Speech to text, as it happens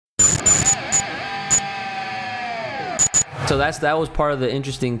So that was part of the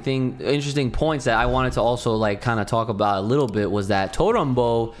interesting points that I wanted to also like kind of talk about a little bit, was that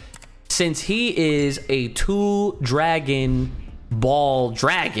Toronbo, since he is a 2 dragon ball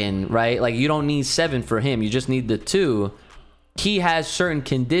dragon, right? Like you don't need 7 for him, you just need the 2. He has certain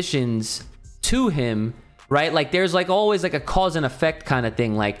conditions to him, right? Like there's like always like a cause and effect kind of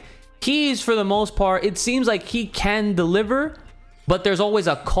thing. Like he's, for the most part, it seems like he can deliver, but there's always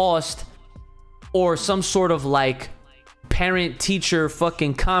a cost or some sort of like parent teacher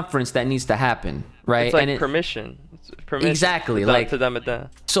fucking conference that needs to happen, right? It's like and permission. Exactly, like to them at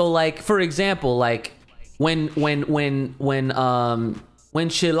that. So like for example, like when Chilai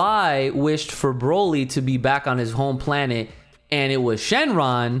wished for Broly to be back on his home planet, and it was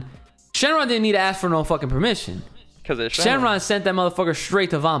Shenron didn't need to ask for no fucking permission, because Shenron sent that motherfucker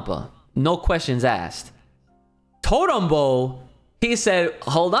straight to Vampa, no questions asked. Toronbo, he said,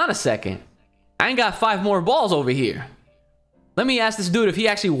 hold on a second, I ain't got 5 more balls over here. Let me ask this dude if he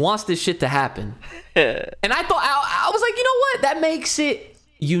actually wants this shit to happen. And I thought, I was like, you know what? That makes it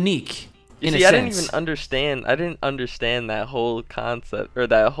unique. In a sense. I didn't understand that whole concept or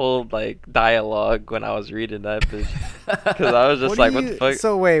that whole like dialogue when I was reading that bitch. Because I was just what the fuck?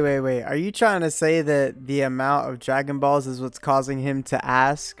 So wait. Are you trying to say that the amount of Dragon Balls is what's causing him to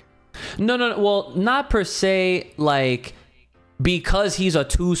ask? No. Well, not per se, like because he's a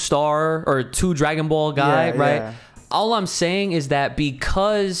 2-star or 2 Dragon Ball guy, right? Yeah. All I'm saying is that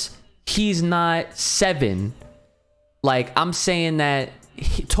because he's not 7, like I'm saying that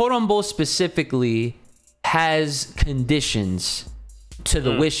Toronbo specifically has conditions to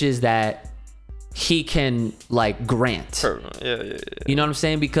the wishes that he can like grant. Yeah. You know what I'm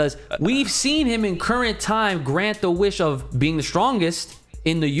saying? Because we've seen him in current time grant the wish of being the strongest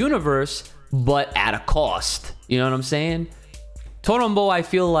in the universe, but at a cost. You know what I'm saying? Toronbo, I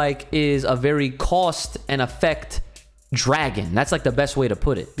feel like, is a very cost and effect dragon. That's like the best way to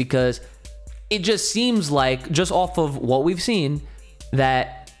put it, because it just seems like, just off of what we've seen,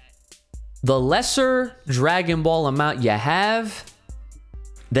 that the lesser Dragon Ball amount you have,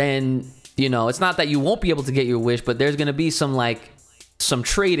 then, you know, it's not that you won't be able to get your wish, but there's gonna be some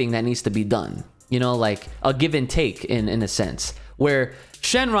trading that needs to be done, you know, like a give and take in a sense, where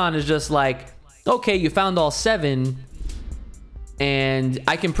Shenron is just like, okay, you found all 7 and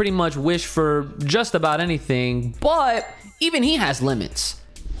I can pretty much wish for just about anything, but even he has limits.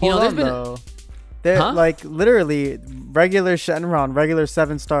 You know, there's been like literally regular Shenron, regular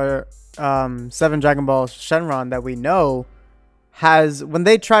 7-star 7 Dragon Ball Shenron that we know has, when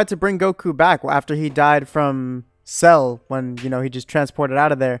they tried to bring Goku back after he died from Cell, when, you know, he just transported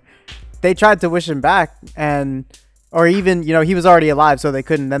out of there, they tried to wish him back, and or even, you know, he was already alive, so they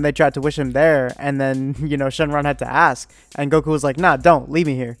couldn't. Then they tried to wish him there, and then, you know, Shenron had to ask, and Goku was like, nah, don't leave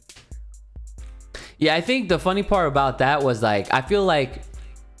me here. Yeah, I think the funny part about that was, like, I feel like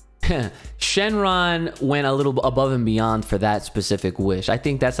Shenron went a little above and beyond for that specific wish. I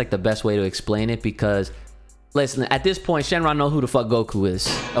think that's like the best way to explain it, because listen, at this point, Shenron knows who the fuck Goku is.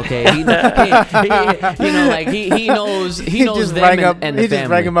 Okay, he you know, like he knows them and the family. He just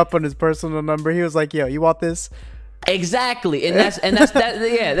rang him up on his personal number. He was like, "Yo, you want this?" Exactly, and that's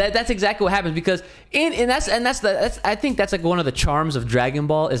exactly what happens, because I think that's like one of the charms of Dragon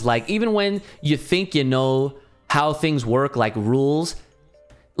Ball, is like, even when you think you know how things work, like rules,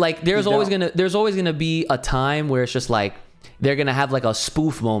 like there's always gonna be a time where it's just like they're gonna have like a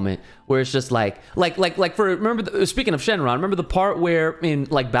spoof moment where it's just like speaking of Shenron, remember the part where in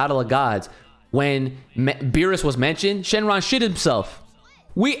like Battle of Gods when Beerus was mentioned, Shenron shit himself.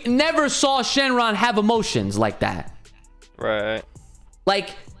 We never saw Shenron have emotions like that. Right.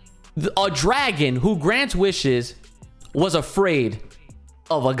 Like a dragon who grants wishes was afraid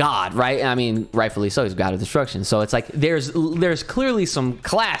of a god, right? I mean, rightfully so, he's god of destruction. So it's like there's clearly some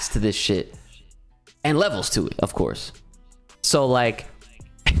class to this shit and levels to it, of course. So like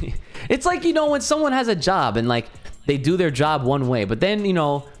it's like, you know, when someone has a job and like they do their job one way, but then, you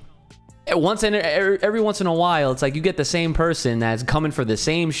know, every once in a while, it's like you get the same person that's coming for the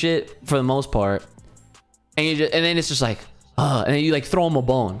same shit for the most part, and then it's just like, and then you like throw them a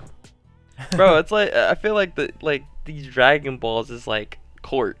bone. Bro, it's like, I feel like these Dragon Balls is like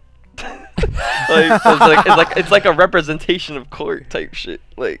court. It's like a representation of court type shit.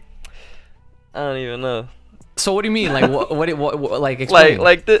 Like, I don't even know. So what do you mean? Like what like explain.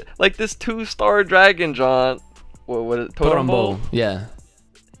 like this 2-star dragon, John. What is it? Toronbo? Yeah.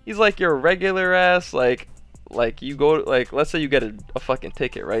 He's like your regular ass, like you go, like, let's say you get a fucking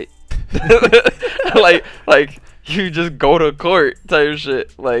ticket, right? like you just go to court type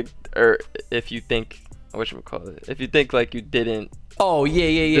shit, like, or if you think, whatchamacallit, if you think like you didn't Oh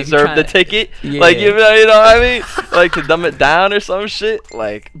yeah. deserve the ticket. Yeah. Like you know what I mean? Like to dumb it down or some shit.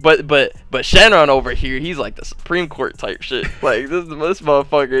 Like but Shenron over here, he's like the Supreme Court type shit. Like this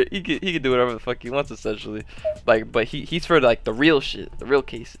motherfucker, he could do whatever the fuck he wants essentially. Like but he's for like the real shit, the real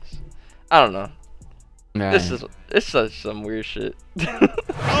cases. I don't know. Right. It's such some weird shit.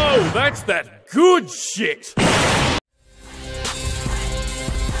 Oh, that's that good shit.